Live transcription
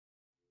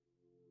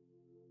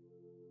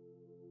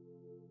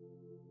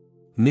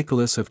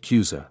Nicholas of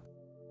Cusa.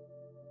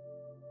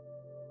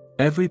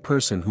 Every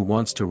person who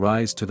wants to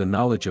rise to the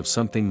knowledge of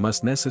something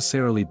must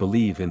necessarily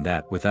believe in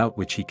that without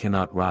which he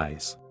cannot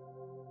rise.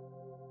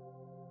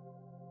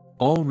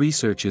 All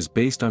research is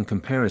based on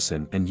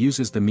comparison and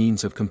uses the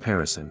means of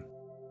comparison.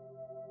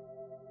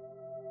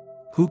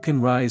 Who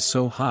can rise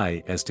so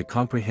high as to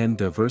comprehend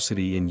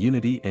diversity in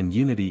unity and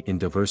unity in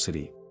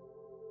diversity?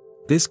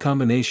 This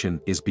combination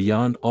is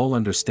beyond all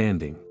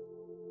understanding.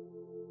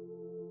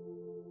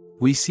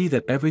 We see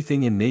that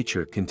everything in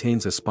nature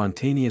contains a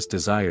spontaneous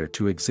desire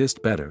to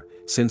exist better,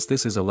 since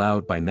this is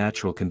allowed by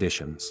natural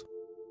conditions.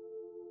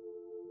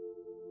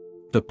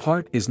 The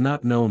part is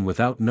not known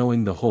without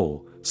knowing the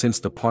whole, since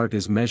the part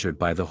is measured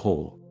by the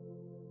whole.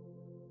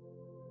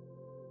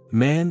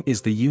 Man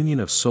is the union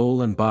of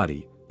soul and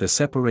body, the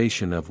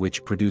separation of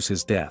which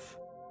produces death.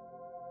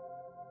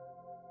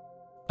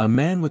 A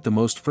man with the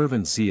most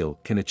fervent zeal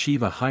can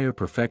achieve a higher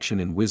perfection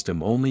in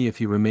wisdom only if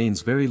he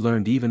remains very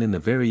learned even in the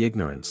very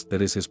ignorance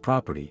that is his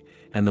property,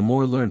 and the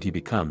more learned he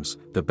becomes,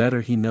 the better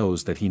he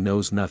knows that he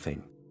knows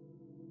nothing.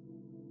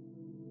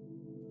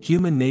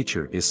 Human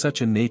nature is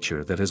such a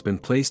nature that has been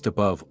placed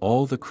above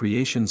all the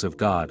creations of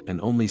God and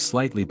only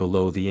slightly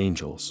below the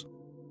angels.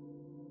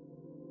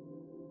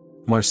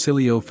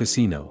 Marsilio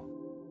Ficino.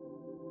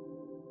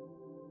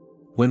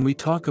 When we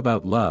talk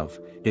about love,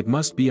 it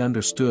must be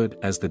understood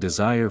as the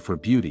desire for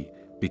beauty,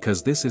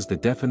 because this is the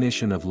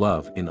definition of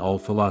love in all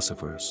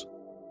philosophers.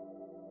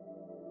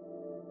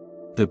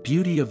 The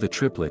beauty of the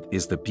triplet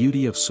is the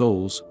beauty of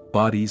souls,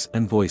 bodies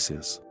and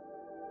voices.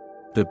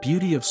 The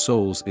beauty of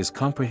souls is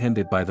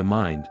comprehended by the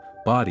mind,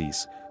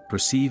 bodies,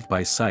 perceived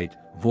by sight,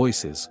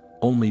 voices,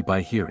 only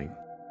by hearing.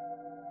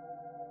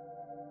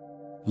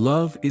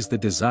 Love is the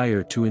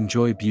desire to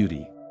enjoy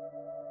beauty.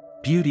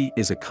 Beauty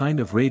is a kind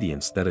of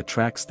radiance that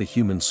attracts the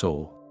human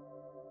soul.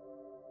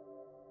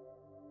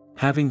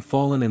 Having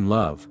fallen in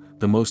love,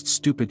 the most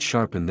stupid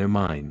sharpen their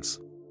minds.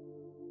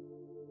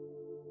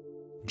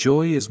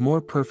 Joy is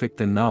more perfect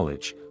than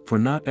knowledge, for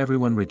not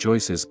everyone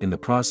rejoices in the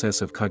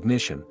process of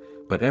cognition,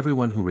 but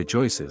everyone who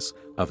rejoices,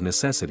 of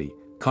necessity,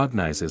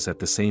 cognizes at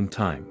the same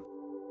time.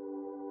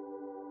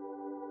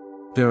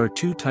 There are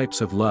two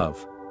types of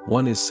love,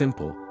 one is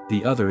simple,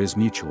 the other is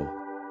mutual.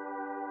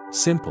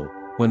 Simple,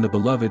 when the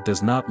beloved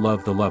does not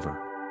love the lover.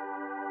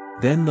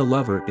 Then the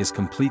lover is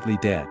completely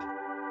dead.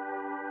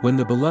 When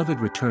the beloved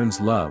returns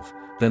love,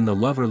 then the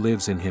lover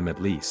lives in him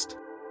at least.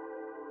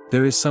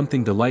 There is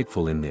something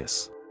delightful in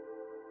this.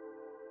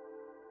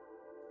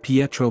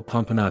 Pietro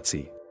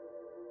Pomponazzi.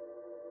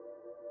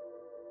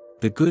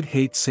 The good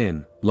hate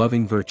sin,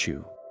 loving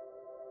virtue.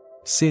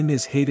 Sin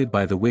is hated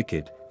by the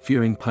wicked,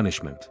 fearing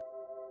punishment.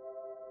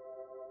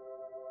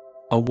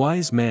 A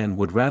wise man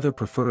would rather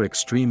prefer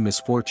extreme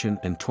misfortune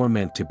and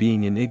torment to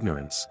being in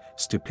ignorance,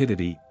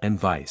 stupidity, and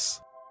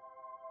vice.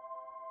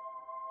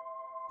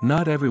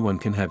 Not everyone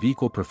can have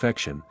equal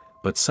perfection,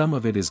 but some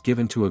of it is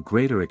given to a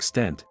greater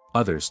extent,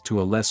 others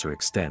to a lesser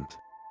extent.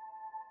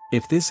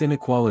 If this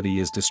inequality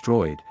is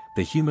destroyed,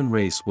 the human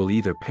race will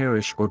either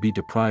perish or be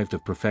deprived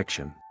of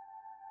perfection.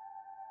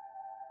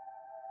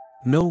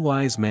 No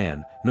wise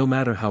man, no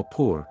matter how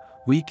poor,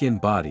 weak in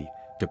body,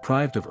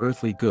 deprived of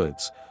earthly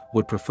goods,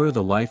 would prefer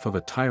the life of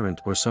a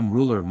tyrant or some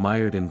ruler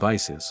mired in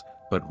vices,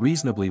 but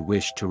reasonably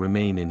wished to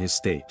remain in his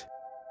state.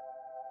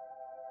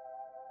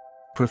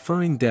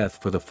 Preferring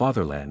death for the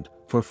fatherland,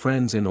 for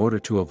friends in order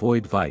to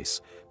avoid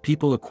vice,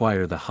 people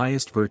acquire the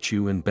highest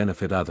virtue and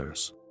benefit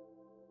others.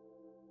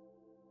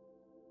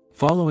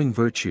 Following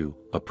virtue,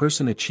 a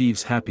person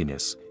achieves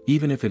happiness,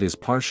 even if it is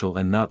partial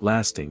and not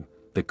lasting.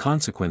 The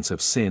consequence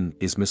of sin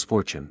is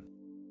misfortune.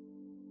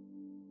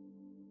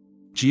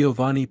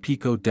 Giovanni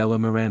Pico della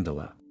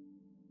Mirandola.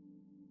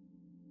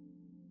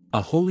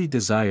 A holy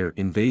desire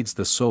invades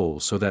the soul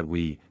so that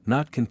we,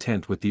 not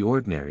content with the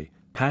ordinary,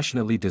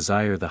 passionately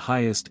desire the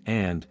highest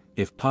and,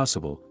 if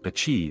possible,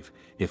 achieve,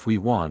 if we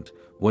want,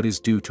 what is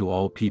due to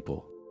all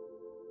people.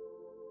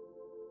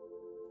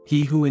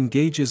 He who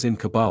engages in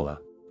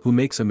Kabbalah, who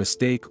makes a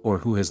mistake or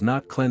who has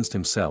not cleansed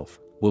himself,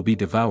 will be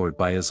devoured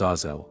by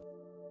Azazel.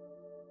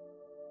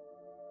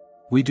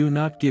 We do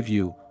not give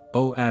you,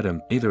 O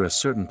Adam, either a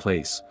certain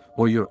place,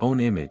 or your own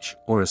image,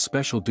 or a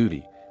special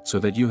duty, so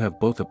that you have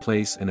both a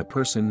place and a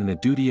person and a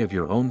duty of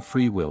your own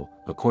free will,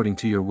 according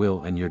to your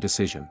will and your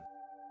decision.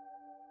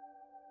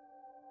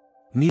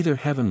 Neither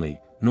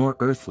heavenly, nor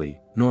earthly,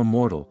 nor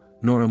mortal,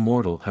 nor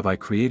immortal have I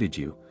created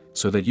you,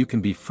 so that you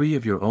can be free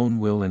of your own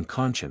will and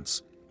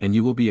conscience, and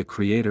you will be a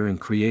creator and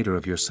creator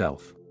of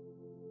yourself.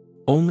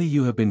 Only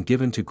you have been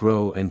given to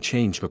grow and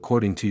change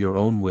according to your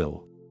own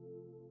will.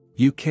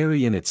 You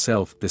carry in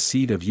itself the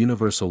seed of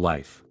universal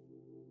life.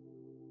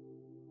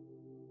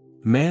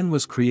 Man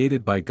was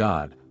created by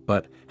God,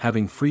 but,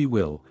 having free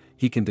will,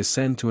 he can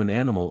descend to an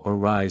animal or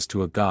rise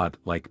to a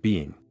god-like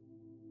being.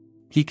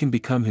 He can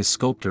become his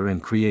sculptor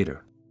and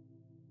creator.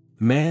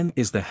 Man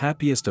is the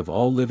happiest of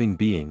all living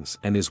beings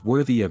and is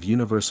worthy of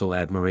universal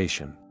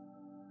admiration.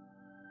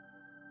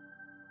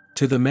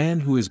 To the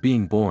man who is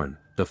being born,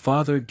 the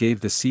Father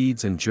gave the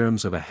seeds and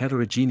germs of a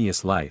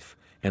heterogeneous life,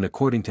 and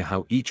according to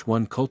how each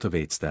one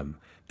cultivates them,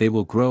 they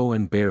will grow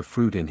and bear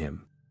fruit in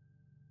him.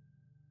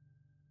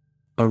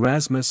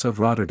 Erasmus of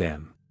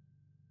Rotterdam.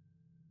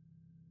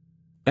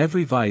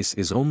 Every vice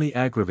is only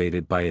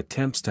aggravated by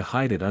attempts to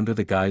hide it under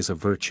the guise of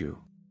virtue.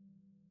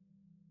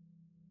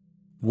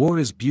 War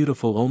is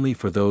beautiful only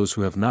for those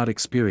who have not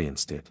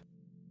experienced it.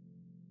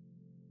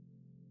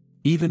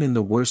 Even in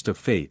the worst of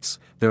fates,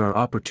 there are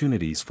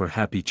opportunities for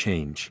happy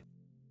change.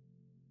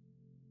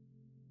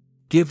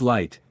 Give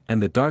light,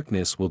 and the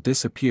darkness will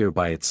disappear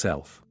by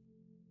itself.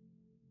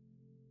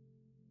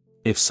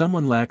 If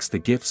someone lacks the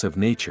gifts of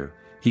nature,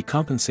 he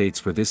compensates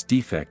for this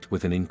defect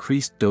with an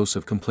increased dose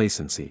of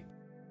complacency.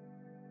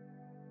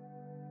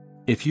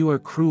 If you are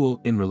cruel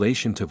in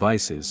relation to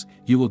vices,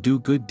 you will do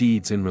good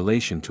deeds in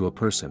relation to a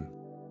person.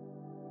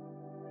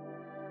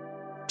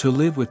 To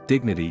live with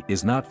dignity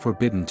is not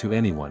forbidden to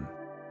anyone.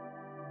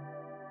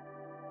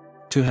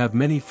 To have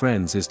many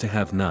friends is to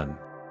have none.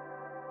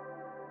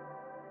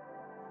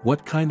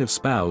 What kind of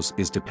spouse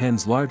is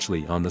depends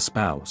largely on the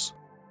spouse.